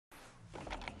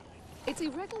It's a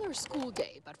regular school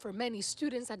day, but for many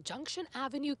students at Junction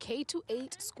Avenue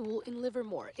K-8 school in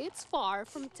Livermore, it's far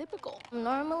from typical.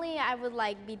 Normally, I would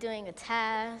be doing a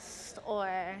test or,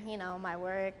 my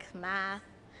work, math.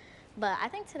 But I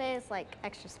think today is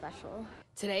extra special.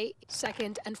 Today,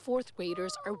 second and fourth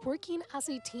graders are working as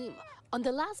a team on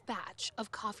the last batch of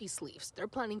coffee sleeves they're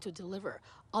planning to deliver,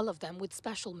 all of them with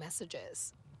special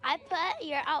messages. I put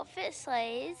your outfit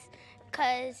slays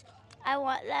because I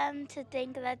want them to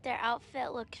think that their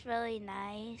outfit looks really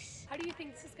nice. How do you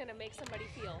think this is going to make somebody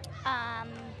feel? I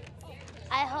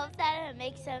hope that it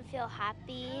makes them feel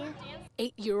happy.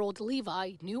 8-year-old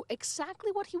Levi knew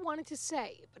exactly what he wanted to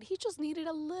say, but he just needed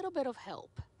a little bit of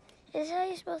help. Is that how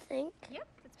you're supposed to think? Yep,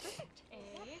 that's perfect.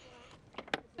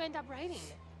 You end up writing.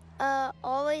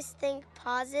 Always think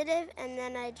positive, and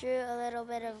then I drew a little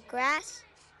bit of grass,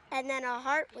 and then a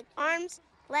heart with arms,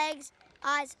 legs,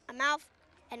 eyes, a mouth,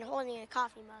 and holding a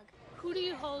coffee mug. Who do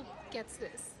you hope gets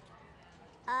this?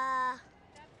 A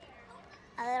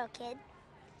little kid.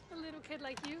 A little kid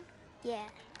like you? Yeah.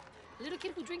 A little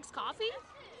kid who drinks coffee?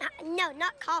 No,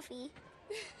 not coffee.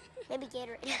 Maybe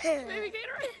Gatorade. Maybe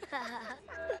Gatorade.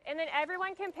 And then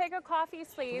everyone can pick a coffee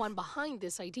sleeve. The one behind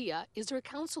this idea is their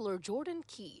counselor, Jordan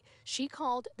Key. She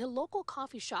called the local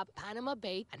coffee shop, Panama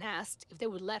Bay, and asked if they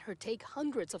would let her take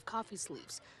hundreds of coffee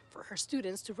sleeves for her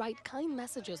students to write kind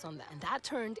messages on them. And that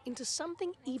turned into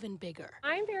something even bigger.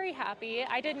 I'm very happy.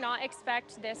 I did not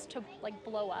expect this to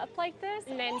blow up like this.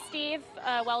 And then Steve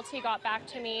Welty got back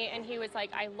to me and he was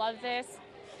like, I love this.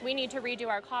 We need to redo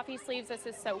our coffee sleeves. This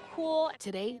is so cool.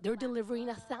 Today, they're delivering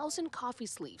 1,000 coffee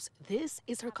sleeves. This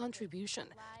is her contribution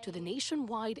to the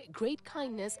nationwide Great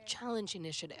Kindness Challenge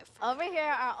initiative. Over here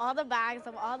are all the bags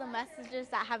of all the messages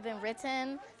that have been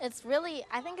written. I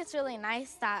think it's really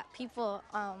nice that people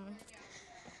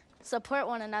support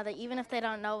one another, even if they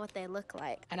don't know what they look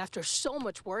like. And after so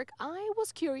much work, I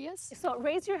was curious. So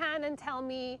raise your hand and tell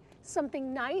me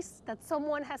something nice that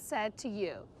someone has said to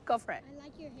you. Go for it. I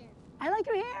like your hair. I like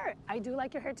your hair. I do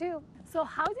like your hair too. So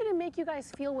how did it make you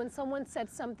guys feel when someone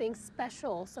said something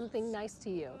special, something nice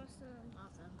to you?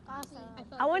 Awesome.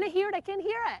 I want to hear it. I can't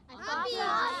hear it.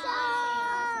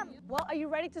 Awesome. Well, are you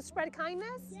ready to spread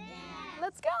kindness? Yeah.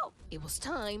 Let's go. It was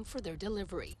time for their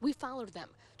delivery. We followed them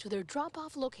to their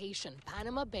drop-off location,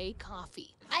 Panama Bay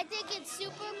Coffee. I think it's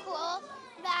super cool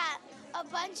that a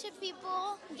bunch of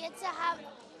people get to have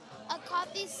a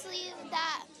coffee sleeve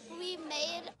that we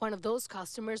made. One of those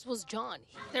customers was John.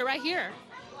 They're right here.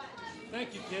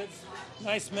 Thank you, kids.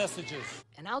 Nice messages.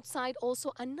 And outside,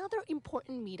 also another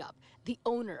important meetup. The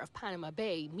owner of Panama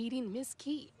Bay meeting Miss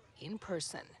Key in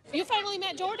person. You finally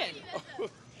met Jordan.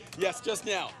 Yes, just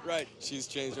now. Right. She's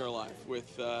changed our life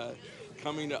with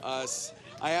coming to us.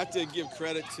 I have to give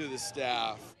credit to the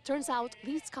staff. Turns out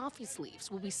these coffee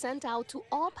sleeves will be sent out to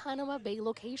all Panama Bay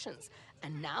locations.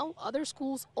 And now other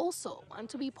schools also want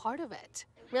to be part of it.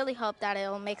 Really hope that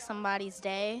it'll make somebody's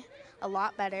day a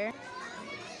lot better.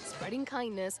 Spreading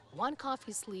kindness, one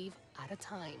coffee sleeve at a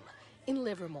time. In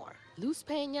Livermore, Luz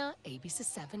Peña, ABC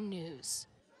 7 News.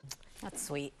 That's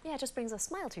sweet. Yeah, it just brings a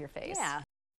smile to your face. Yeah.